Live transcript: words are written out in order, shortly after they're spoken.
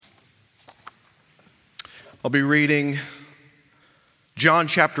I'll be reading John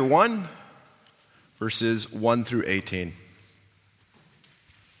chapter 1, verses 1 through 18.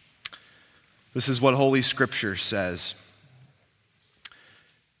 This is what Holy Scripture says.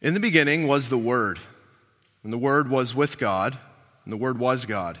 In the beginning was the Word, and the Word was with God, and the Word was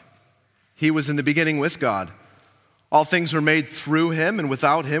God. He was in the beginning with God. All things were made through him, and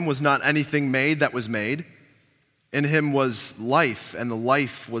without him was not anything made that was made. In him was life, and the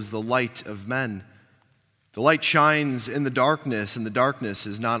life was the light of men. The light shines in the darkness, and the darkness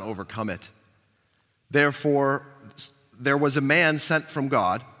has not overcome it. Therefore, there was a man sent from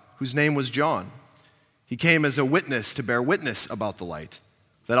God, whose name was John. He came as a witness to bear witness about the light,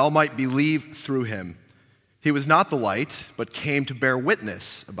 that all might believe through him. He was not the light, but came to bear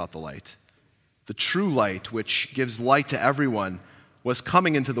witness about the light. The true light, which gives light to everyone, was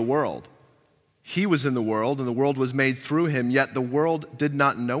coming into the world. He was in the world, and the world was made through him, yet the world did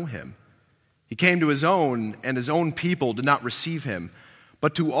not know him. He came to his own, and his own people did not receive him.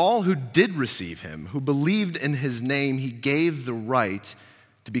 But to all who did receive him, who believed in his name, he gave the right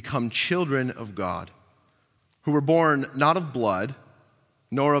to become children of God, who were born not of blood,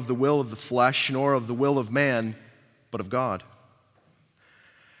 nor of the will of the flesh, nor of the will of man, but of God.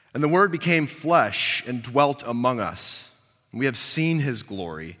 And the Word became flesh and dwelt among us. And we have seen his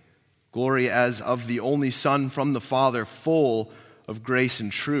glory, glory as of the only Son from the Father, full of grace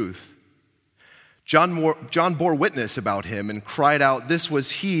and truth. John bore witness about him and cried out, "This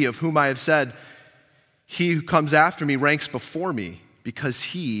was he of whom I have said, 'He who comes after me ranks before me, because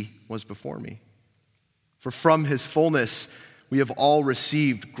he was before me.' For from his fullness we have all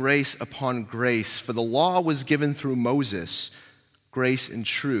received grace upon grace. For the law was given through Moses, grace and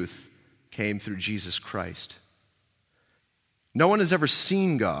truth came through Jesus Christ. No one has ever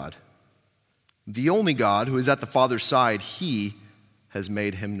seen God. The only God who is at the Father's side, he has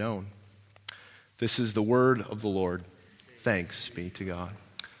made him known." This is the word of the Lord. Thanks be to God.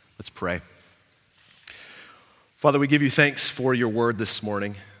 Let's pray. Father, we give you thanks for your word this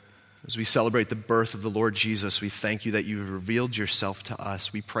morning. As we celebrate the birth of the Lord Jesus, we thank you that you have revealed yourself to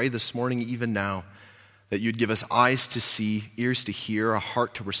us. We pray this morning, even now, that you'd give us eyes to see, ears to hear, a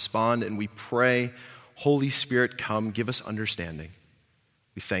heart to respond, and we pray, Holy Spirit, come, give us understanding.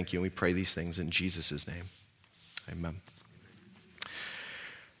 We thank you and we pray these things in Jesus' name. Amen.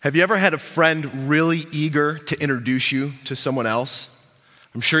 Have you ever had a friend really eager to introduce you to someone else?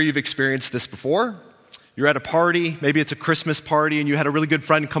 I'm sure you've experienced this before. You're at a party, maybe it's a Christmas party, and you had a really good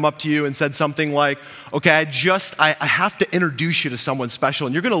friend come up to you and said something like, "Okay, I have to introduce you to someone special,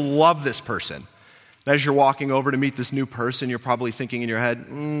 and you're going to love this person." As you're walking over to meet this new person, you're probably thinking in your head,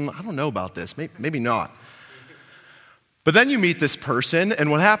 "I don't know about this, maybe not." But then you meet this person,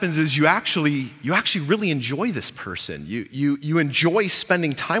 and what happens is you actually really enjoy this person. You enjoy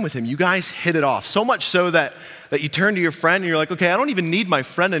spending time with him. You guys hit it off, so much so that you turn to your friend and you're like, "Okay, I don't even need my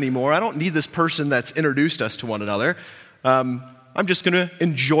friend anymore. I don't need this person that's introduced us to one another. I'm just going to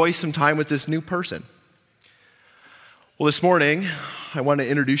enjoy some time with this new person." Well, this morning, I want to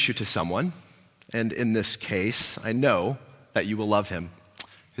introduce you to someone, and in this case, I know that you will love him.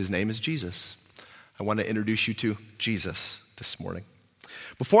 His name is Jesus. I want to introduce you to Jesus this morning.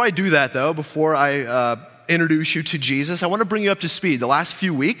 Before I do that, though, before I introduce you to Jesus, I want to bring you up to speed. The last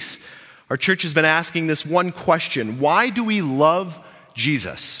few weeks, our church has been asking this one question: why do we love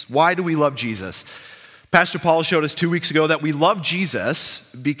Jesus? Why do we love Jesus? Pastor Paul showed us 2 weeks ago that we love Jesus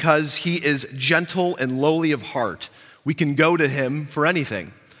because he is gentle and lowly of heart. We can go to him for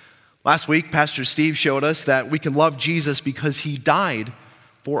anything. Last week, Pastor Steve showed us that we can love Jesus because he died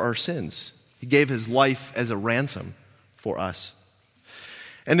for our sins. He gave his life as a ransom for us.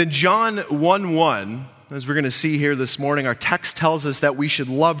 And in John 1:1, as we're going to see here this morning, our text tells us that we should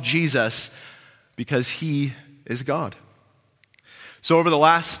love Jesus because he is God. So over the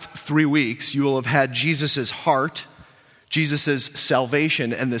last 3 weeks, you will have had Jesus' heart, Jesus'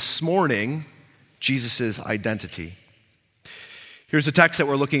 salvation, and this morning, Jesus' identity. Here's the text that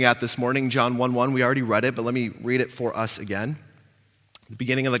we're looking at this morning, John 1:1. We already read it, but let me read it for us again. The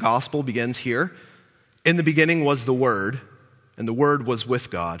beginning of the gospel begins here. In the beginning was the Word, and the Word was with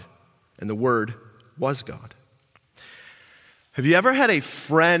God, and the Word was God. Have you ever had a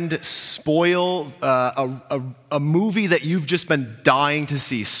friend spoil a movie that you've just been dying to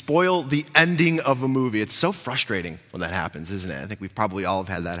see, spoil the ending of a movie? It's so frustrating when that happens, isn't it? I think we probably all have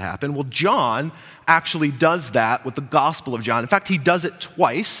had that happen. Well, John actually does that with the Gospel of John. In fact, he does it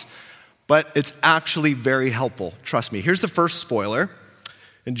twice, but it's actually very helpful. Trust me. Here's the first spoiler.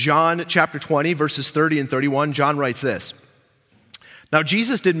 In John chapter 20, verses 30 and 31, John writes this: "Now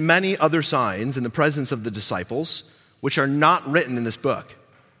Jesus did many other signs in the presence of the disciples, which are not written in this book.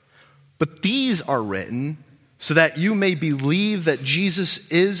 But these are written so that you may believe that Jesus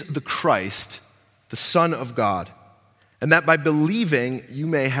is the Christ, the Son of God, and that by believing you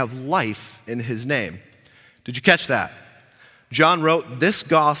may have life in his name. Did you catch that? John wrote this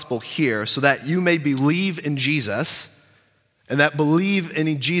gospel here so that you may believe in Jesus, and that believe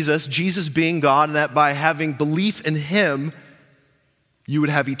in Jesus, Jesus being God, and that by having belief in him, you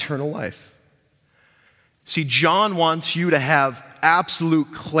would have eternal life. See, John wants you to have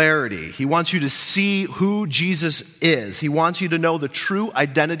absolute clarity. He wants you to see who Jesus is. He wants you to know the true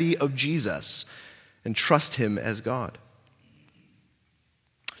identity of Jesus and trust him as God.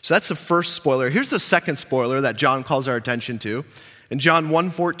 So that's the first spoiler. Here's the second spoiler that John calls our attention to. In John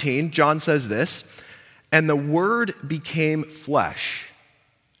 1:14, John says this, "And the Word became flesh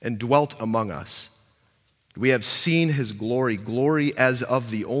and dwelt among us. We have seen his glory, glory as of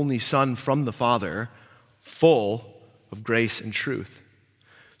the only Son from the Father, full of grace and truth."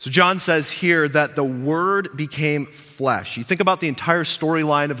 So John says here that the Word became flesh. You think about the entire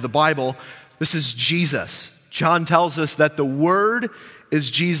storyline of the Bible, this is Jesus. John tells us that the Word is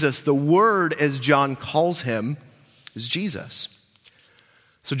Jesus. The Word, as John calls him, is Jesus.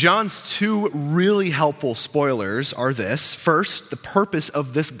 So John's two really helpful spoilers are this. First, the purpose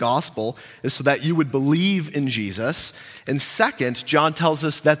of this gospel is so that you would believe in Jesus. And second, John tells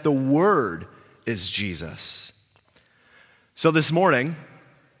us that the Word is Jesus. So this morning,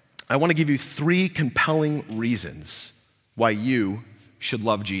 I want to give you three compelling reasons why you should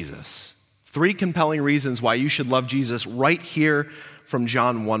love Jesus. Three compelling reasons why you should love Jesus right here from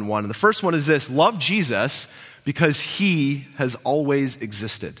John 1:1. And the first one is this: love Jesus because he has always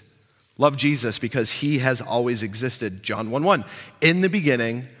existed. Love Jesus because he has always existed. John 1:1. In the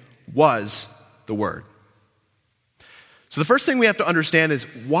beginning was the Word. So the first thing we have to understand is,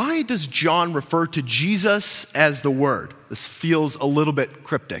 why does John refer to Jesus as the Word? This feels a little bit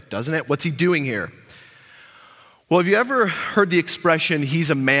cryptic, doesn't it? What's he doing here? Well, have you ever heard the expression, he's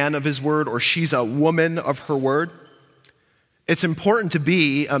a man of his word, or she's a woman of her word? It's important to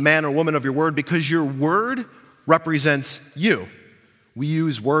be a man or woman of your word because your word represents you. We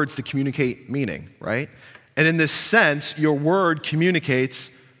use words to communicate meaning, right? And in this sense, your word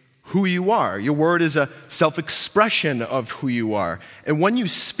communicates who you are. Your word is a self-expression of who you are. And when you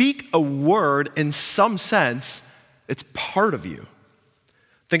speak a word, in some sense, it's part of you.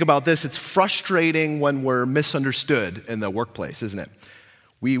 Think about this. It's frustrating when we're misunderstood in the workplace, isn't it?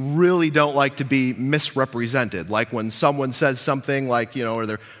 We really don't like to be misrepresented. Like when someone says something like, or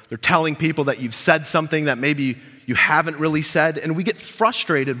they're telling people that you've said something that maybe you haven't really said, and we get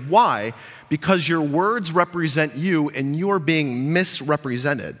frustrated. Why? Because your words represent you and you're being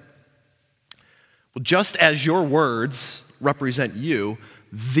misrepresented. Well, just as your words represent you,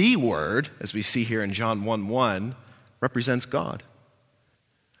 the Word, as we see here in John 1:1, represents God.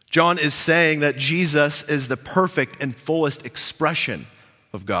 John is saying that Jesus is the perfect and fullest expression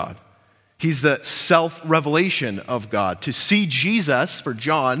of God. He's the self-revelation of God. To see Jesus, for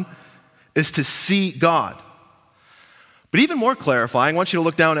John, is to see God. But even more clarifying, I want you to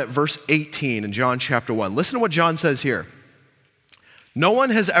look down at verse 18 in John chapter 1. Listen to what John says here. "No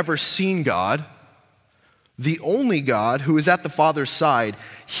one has ever seen God, the only God who is at the Father's side.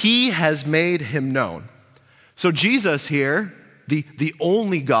 He has made him known." So Jesus here, the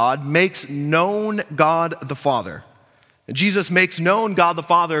only God, makes known God the Father. And Jesus makes known God the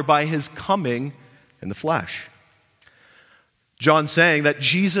Father by his coming in the flesh. John's saying that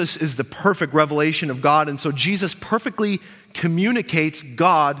Jesus is the perfect revelation of God, and so Jesus perfectly communicates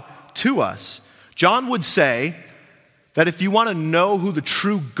God to us. John would say that if you want to know who the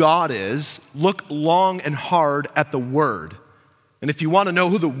true God is, look long and hard at the Word. And if you want to know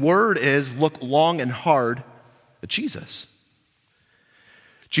who the Word is, look long and hard at Jesus.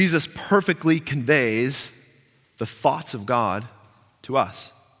 Jesus perfectly conveys the thoughts of God to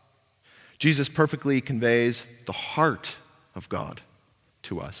us. Jesus perfectly conveys the heart of God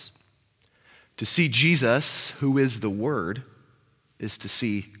to us. To see Jesus, who is the Word, is to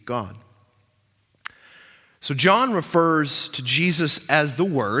see God. So John refers to Jesus as the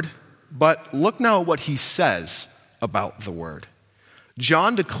Word, but look now at what he says about the Word.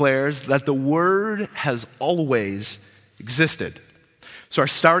 John declares that the Word has always existed. So our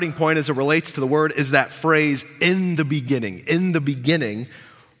starting point as it relates to the Word is that phrase, in the beginning. In the beginning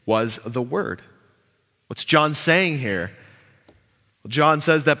was the Word. What's John saying here? Well, John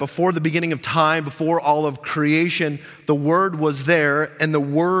says that before the beginning of time, before all of creation, the Word was there and the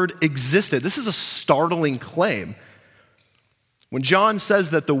Word existed. This is a startling claim. When John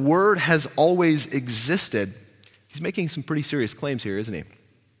says that the Word has always existed, he's making some pretty serious claims here, isn't he?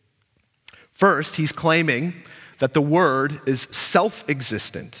 First, he's claiming that the Word is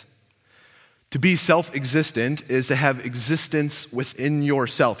self-existent. To be self-existent is to have existence within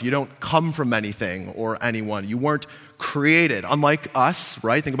yourself. You don't come from anything or anyone. You weren't created. Unlike us,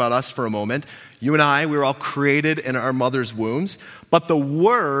 right? Think about us for a moment. You and I, we were all created in our mother's wombs. But the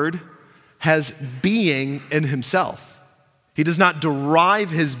Word has being in himself. He does not derive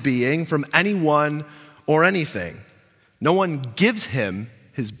his being from anyone or anything. No one gives him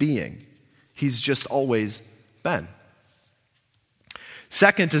his being. He's just always been.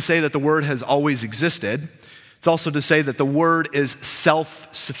 Second, to say that the Word has always existed, it's also to say that the Word is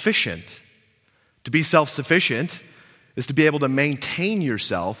self-sufficient. To be self-sufficient is to be able to maintain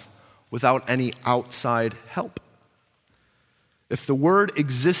yourself without any outside help. If the Word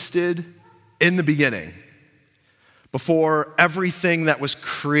existed in the beginning, before everything that was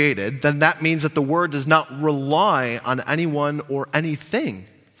created, then that means that the Word does not rely on anyone or anything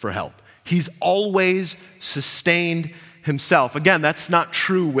for help. He's always sustained himself. Again, that's not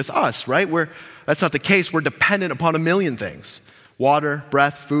true with us, right? That's not the case. We're dependent upon a million things. Water,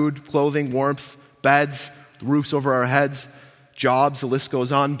 breath, food, clothing, warmth, beds, the roofs over our heads, jobs, the list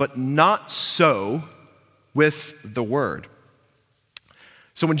goes on, but not so with the Word.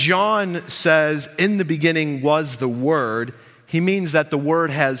 So when John says, in the beginning was the Word, he means that the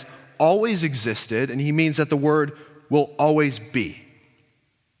Word has always existed, and he means that the Word will always be.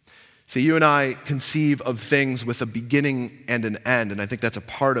 See, you and I conceive of things with a beginning and an end, and I think that's a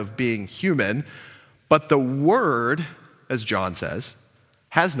part of being human. But the Word, as John says,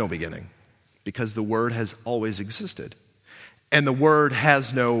 has no beginning because the Word has always existed. And the Word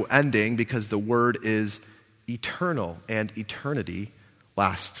has no ending because the Word is eternal, and eternity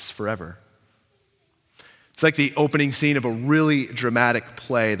lasts forever. It's like the opening scene of a really dramatic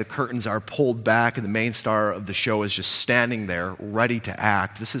play. The curtains are pulled back and the main star of the show is just standing there ready to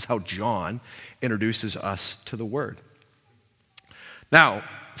act. This is how John introduces us to the Word. Now,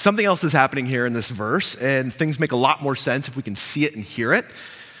 something else is happening here in this verse, and things make a lot more sense if we can see it and hear it.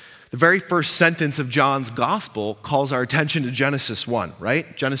 The very first sentence of John's gospel calls our attention to Genesis 1,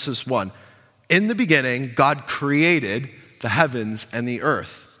 right? Genesis 1. In the beginning, God created the heavens and the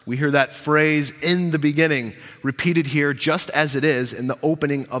earth. We hear that phrase, in the beginning, repeated here just as it is in the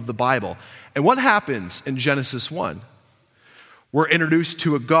opening of the Bible. And what happens in Genesis 1? We're introduced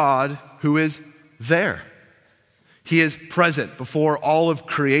to a God who is there. He is present before all of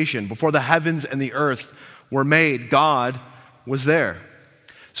creation. Before the heavens and the earth were made, God was there.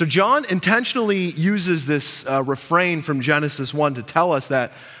 So John intentionally uses this refrain from Genesis 1 to tell us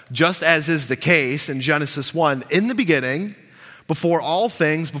that just as is the case in Genesis 1, in the beginning, before all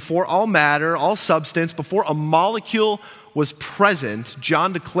things, before all matter, all substance, before a molecule was present,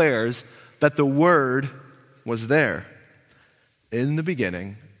 John declares that the Word was there. In the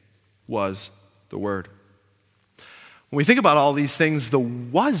beginning was the Word. When we think about all these things, the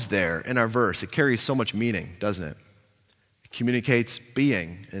was there in our verse, it carries so much meaning, doesn't it? It communicates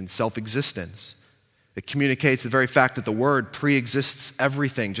being and self-existence. It communicates the very fact that the Word pre-exists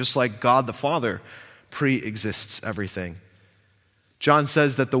everything, just like God the Father pre-exists everything. John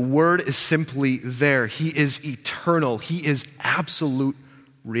says that the Word is simply there. He is eternal. He is absolute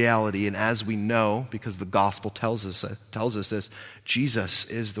reality. And as we know, because the gospel tells us this, Jesus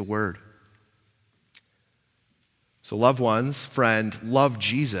is the Word. So loved ones, friend, love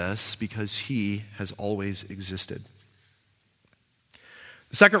Jesus because he has always existed.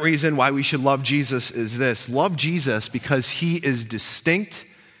 The second reason why we should love Jesus is this: love Jesus because he is distinct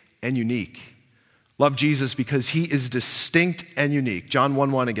and unique. Love Jesus because he is distinct and unique. John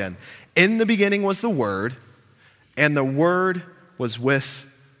 1:1 again. In the beginning was the Word, and the Word was with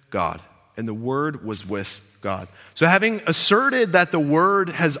God. And the Word was with God. So having asserted that the Word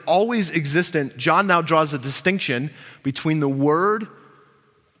has always existed, John now draws a distinction between the Word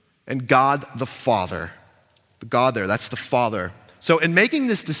and God the Father. The God there, that's the Father. So in making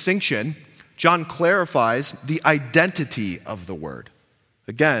this distinction, John clarifies the identity of the Word.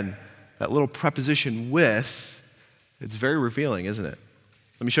 Again, that little preposition with, it's very revealing, isn't it?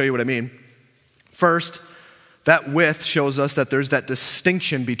 Let me show you what I mean. First, that with shows us that there's that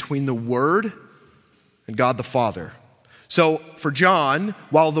distinction between the Word and God the Father. So for John,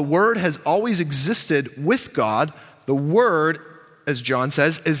 while the Word has always existed with God, the Word, as John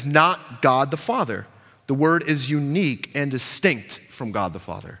says, is not God the Father. The Word is unique and distinct from God the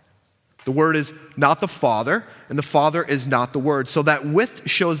Father. The Word is not the Father, and the Father is not the Word. So that with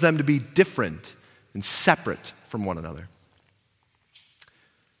shows them to be different and separate from one another.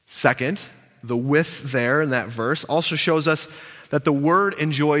 Second, the with there in that verse also shows us that the Word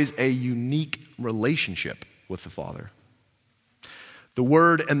enjoys a unique relationship with the Father. The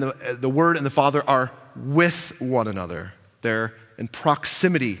Word and the Father are with one another. They're in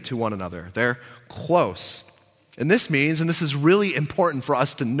proximity to one another. They're close. And this means, and this is really important for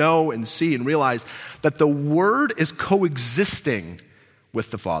us to know and see and realize, that the Word is coexisting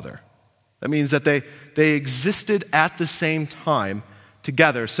with the Father. That means that they existed at the same time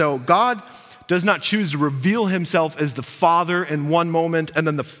together. So God does not choose to reveal himself as the Father in one moment and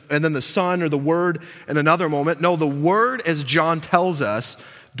then the Son or the Word in another moment. No, the Word, as John tells us,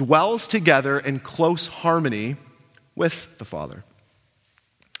 dwells together in close harmony with the Father.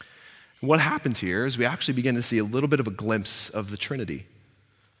 What happens here is we actually begin to see a little bit of a glimpse of the Trinity.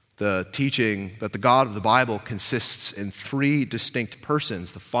 The teaching that the God of the Bible consists in three distinct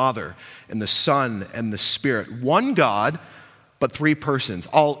persons, the Father and the Son and the Spirit. One God, but three persons,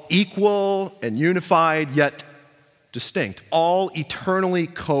 all equal and unified, yet distinct, all eternally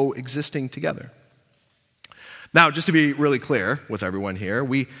coexisting together. Now, just to be really clear with everyone here,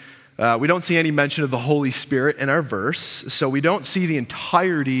 we don't see any mention of the Holy Spirit in our verse, so we don't see the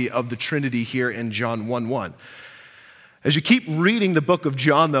entirety of the Trinity here in John 1:1. As you keep reading the book of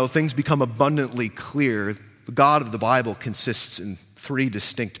John, though, things become abundantly clear. The God of the Bible consists in three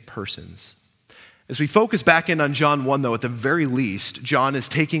distinct persons. As we focus back in on John 1, though, at the very least, John is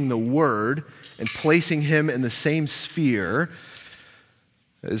taking the Word and placing him in the same sphere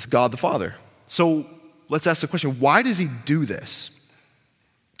as God the Father. So let's ask the question, why does he do this?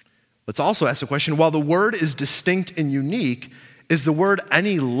 Let's also ask the question, while the Word is distinct and unique, is the Word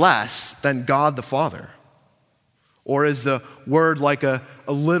any less than God the Father? Or is the Word like a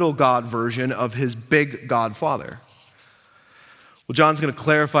little God version of his big God Father? Well, John's going to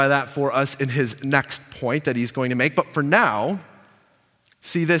clarify that for us in his next point that he's going to make. But for now,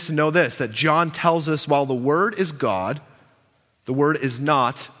 see this and know this, that John tells us while the Word is God, the Word is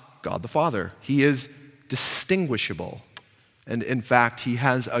not God the Father. He is distinguishable. And in fact, he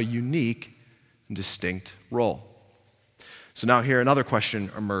has a unique and distinct role. So now here another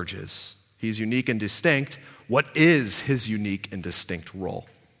question emerges. He's unique and distinct. What is his unique and distinct role?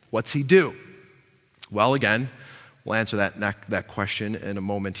 What's he do? Well, again, we'll answer that question in a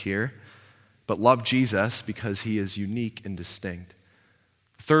moment here. But love Jesus because he is unique and distinct.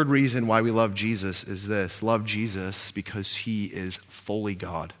 The third reason why we love Jesus is this. Love Jesus because he is fully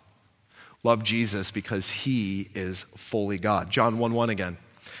God. Love Jesus because he is fully God. John 1:1 again.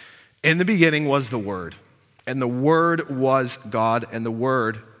 In the beginning was the Word, and the Word was God, and the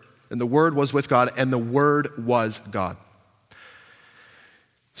Word was with God, and the Word was God.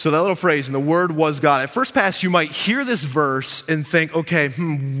 So that little phrase, and the Word was God. At first pass, you might hear this verse and think, okay,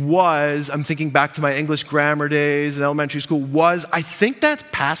 I'm thinking back to my English grammar days in elementary school, I think that's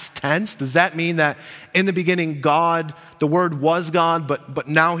past tense. Does that mean that in the beginning God, the Word was God, but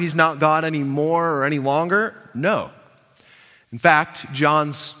now he's not God anymore or any longer? No. In fact,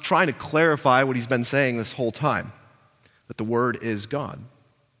 John's trying to clarify what he's been saying this whole time, that the Word is God.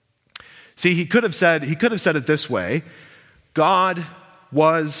 See, he could have said it this way, God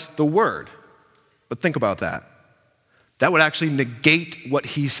was the Word. But think about that. That would actually negate what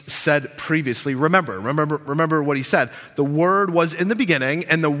he's said previously. Remember what he said. The Word was in the beginning,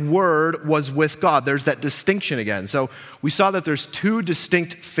 and the Word was with God. There's that distinction again. So we saw that there's two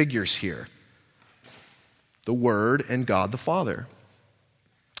distinct figures here. The Word and God the Father.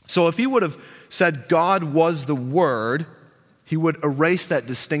 So if he would have said God was the Word, he would erase that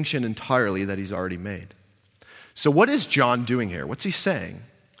distinction entirely that he's already made. So what is John doing here? What's he saying?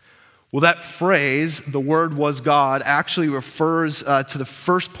 Well, that phrase, the Word was God, actually refers to the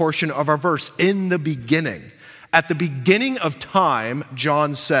first portion of our verse, in the beginning. At the beginning of time,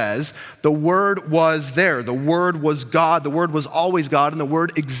 John says, the Word was there. The Word was God. The Word was always God, and the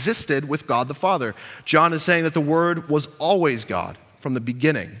Word existed with God the Father. John is saying that the Word was always God from the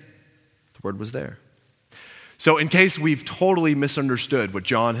beginning. The Word was there. So in case we've totally misunderstood what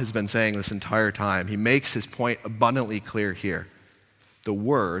John has been saying this entire time, he makes his point abundantly clear here. The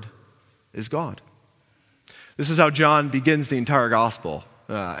Word is God. This is how John begins the entire gospel.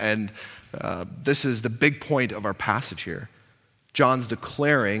 And this is the big point of our passage here. John's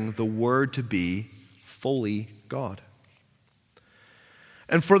declaring the Word to be fully God.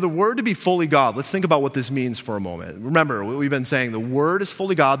 And for the Word to be fully God, let's think about what this means for a moment. Remember, what we've been saying, the Word is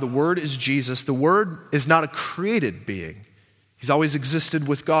fully God, the Word is Jesus. The Word is not a created being. He's always existed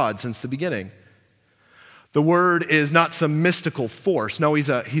with God since the beginning. The Word is not some mystical force. No, he's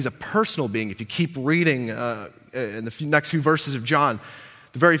a personal being. If you keep reading in the next few verses of John,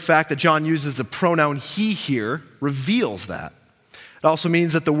 the very fact that John uses the pronoun he here reveals that. It also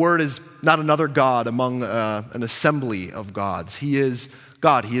means that the Word is not another God among an assembly of gods. He is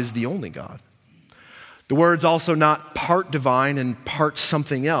God. He is the only God. The Word's also not part divine and part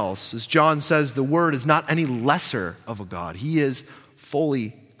something else. As John says, the Word is not any lesser of a God. He is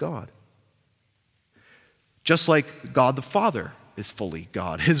fully God. Just like God the Father is fully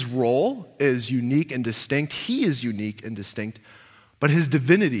God. His role is unique and distinct. He is unique and distinct, but his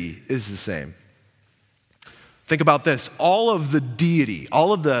divinity is the same. Think about this. All of the deity,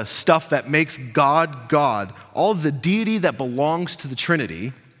 all of the stuff that makes God God, all of the deity that belongs to the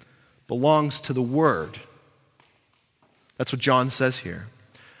Trinity belongs to the Word. That's what John says here.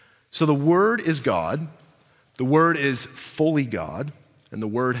 So the Word is God, the Word is fully God, and the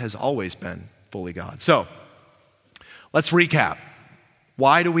Word has always been fully God. So, let's recap.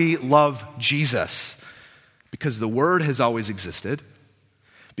 Why do we love Jesus? Because the Word has always existed,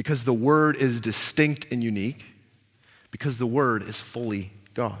 because the Word is distinct and unique, because the Word is fully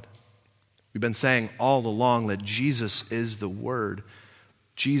God. We've been saying all along that Jesus is the Word.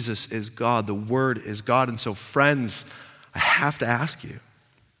 Jesus is God. The Word is God. And so, friends, I have to ask you,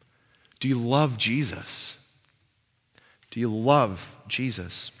 do you love Jesus? Do you love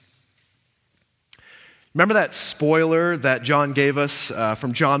Jesus? Remember that spoiler that John gave us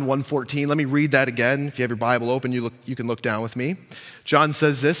from John 1:14? Let me read that again. If you have your Bible open, you can look down with me. John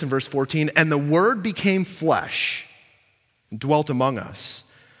says this in verse 14, "And the Word became flesh and dwelt among us.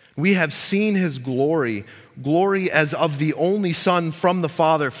 We have seen his glory, glory as of the only Son from the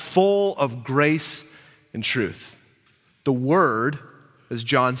Father, full of grace and truth." The Word, as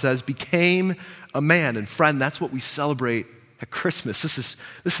John says, became a man. And friend, that's what we celebrate at Christmas.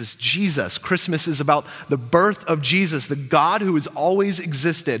 This is Jesus. Christmas is about the birth of Jesus, the God who has always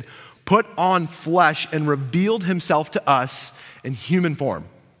existed, put on flesh and revealed himself to us in human form.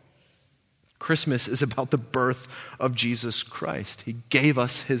 Christmas is about the birth of Jesus Christ. He gave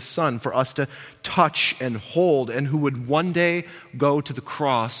us his Son for us to touch and hold, and who would one day go to the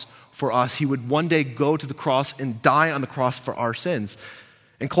cross for us. He would one day go to the cross and die on the cross for our sins.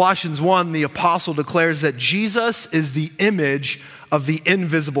 In Colossians 1, the apostle declares that Jesus is the image of the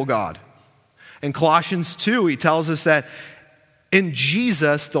invisible God. In Colossians 2, he tells us that in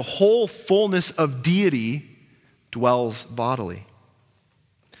Jesus, the whole fullness of deity dwells bodily.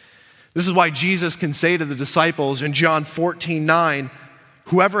 This is why Jesus can say to the disciples in John 14:9,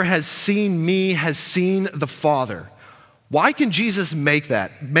 "Whoever has seen me has seen the Father." Why can Jesus make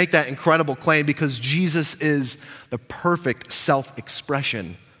that incredible claim? Because Jesus is the perfect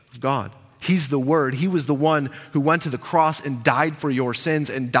self-expression of God. He's the Word. He was the one who went to the cross and died for your sins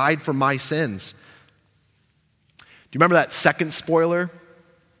and died for my sins. Do you remember that second spoiler?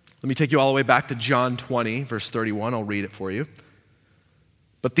 Let me take you all the way back to John 20, verse 31. I'll read it for you.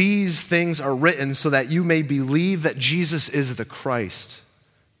 "But these things are written so that you may believe that Jesus is the Christ,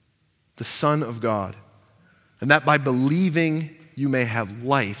 the Son of God, and that by believing you may have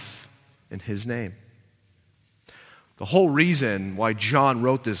life in his name." The whole reason why John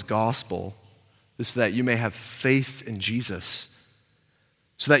wrote this gospel is so that you may have faith in Jesus,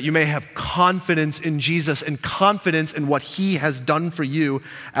 so that you may have confidence in Jesus and confidence in what he has done for you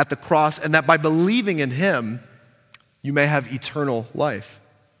at the cross, and that by believing in him, you may have eternal life.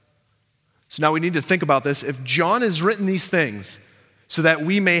 So now we need to think about this. If John has written these things so that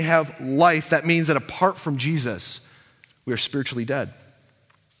we may have life, that means that apart from Jesus, we are spiritually dead.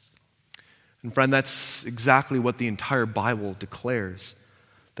 And friend, that's exactly what the entire Bible declares.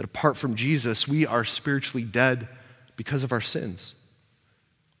 That apart from Jesus, we are spiritually dead because of our sins.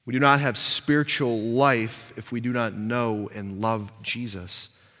 We do not have spiritual life if we do not know and love Jesus.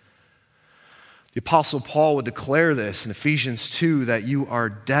 The Apostle Paul would declare this in Ephesians 2, that you are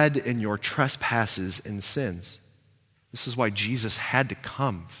dead in your trespasses and sins. This is why Jesus had to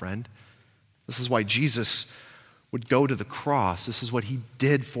come, friend. This is why Jesus would go to the cross. This is what he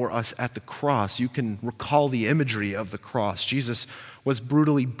did for us at the cross. You can recall the imagery of the cross. Jesus was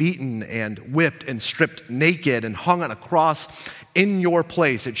brutally beaten and whipped and stripped naked and hung on a cross in your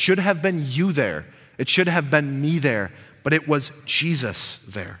place. It should have been you there. It should have been me there, but it was Jesus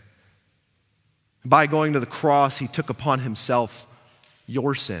there. By going to the cross, he took upon himself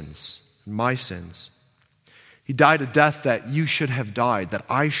your sins and my sins. He died a death that you should have died, that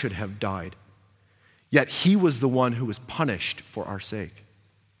I should have died. Yet he was the one who was punished for our sake.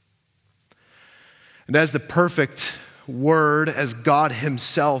 And as the perfect Word, as God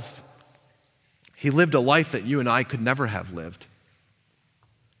himself, he lived a life that you and I could never have lived.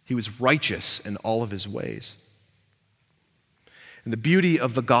 He was righteous in all of his ways. And the beauty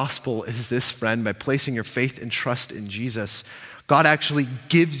of the gospel is this, friend, by placing your faith and trust in Jesus, God actually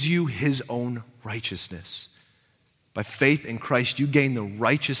gives you his own righteousness. By faith in Christ, you gain the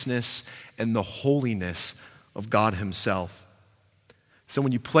righteousness and the holiness of God himself. So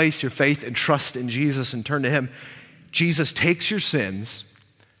when you place your faith and trust in Jesus and turn to him, Jesus takes your sins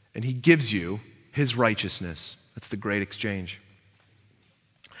and he gives you his righteousness. That's the great exchange.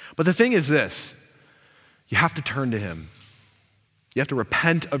 But the thing is this, you have to turn to him. You have to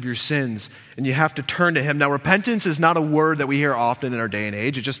repent of your sins, and you have to turn to him. Now, repentance is not a word that we hear often in our day and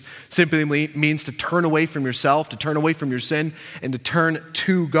age. It just simply means to turn away from yourself, to turn away from your sin, and to turn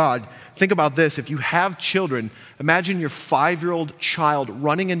to God. Think about this. If you have children, imagine your 5-year-old child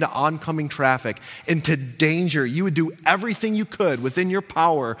running into oncoming traffic, into danger. You would do everything you could within your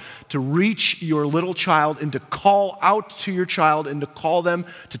power to reach your little child and to call out to your child and to call them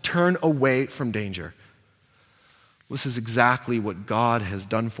to turn away from danger. This is exactly what God has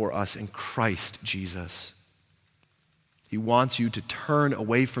done for us in Christ Jesus. He wants you to turn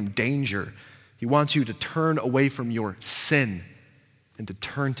away from danger. He wants you to turn away from your sin and to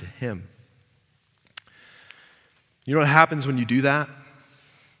turn to him. You know what happens when you do that?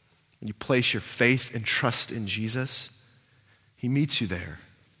 When you place your faith and trust in Jesus, he meets you there.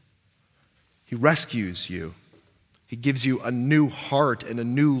 He rescues you. He gives you a new heart and a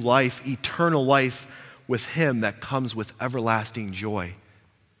new life, eternal life with him that comes with everlasting joy.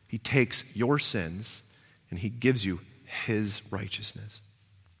 He takes your sins and he gives you his righteousness.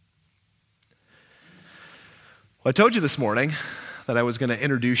 Well, I told you this morning that I was going to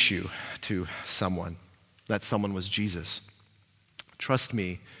introduce you to someone. That someone was Jesus. Trust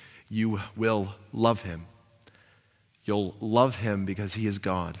me, you will love him. You'll love him because he is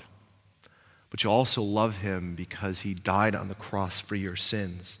God. But you'll also love him because he died on the cross for your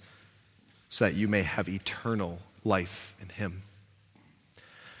sins, so that you may have eternal life in him.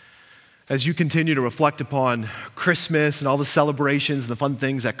 As you continue to reflect upon Christmas and all the celebrations and the fun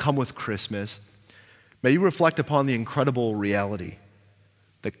things that come with Christmas, may you reflect upon the incredible reality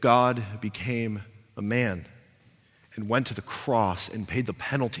that God became a man and went to the cross and paid the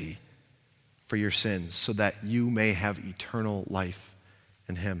penalty for your sins so that you may have eternal life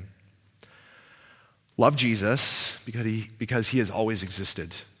in him. Love Jesus because he has always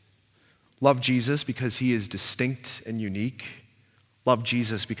existed. Love Jesus because he is distinct and unique. Love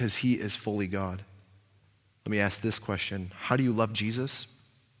Jesus because he is fully God. Let me ask this question. How do you love Jesus?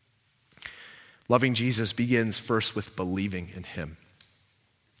 Loving Jesus begins first with believing in him.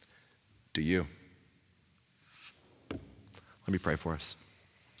 Do you? Let me pray for us.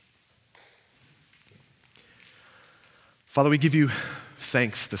 Father, we give you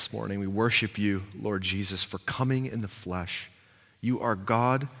thanks this morning. We worship you, Lord Jesus, for coming in the flesh. You are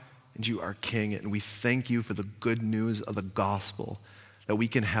God and you are King, and we thank you for the good news of the gospel, that we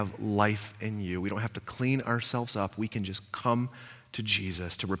can have life in you. We don't have to clean ourselves up. We can just come to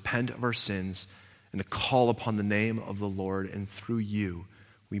Jesus, to repent of our sins, and to call upon the name of the Lord, and through you,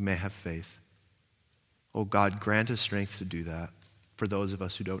 we may have faith. Oh God, grant us strength to do that for those of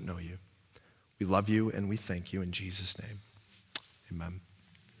us who don't know you. We love you and we thank you in Jesus' name. Amen.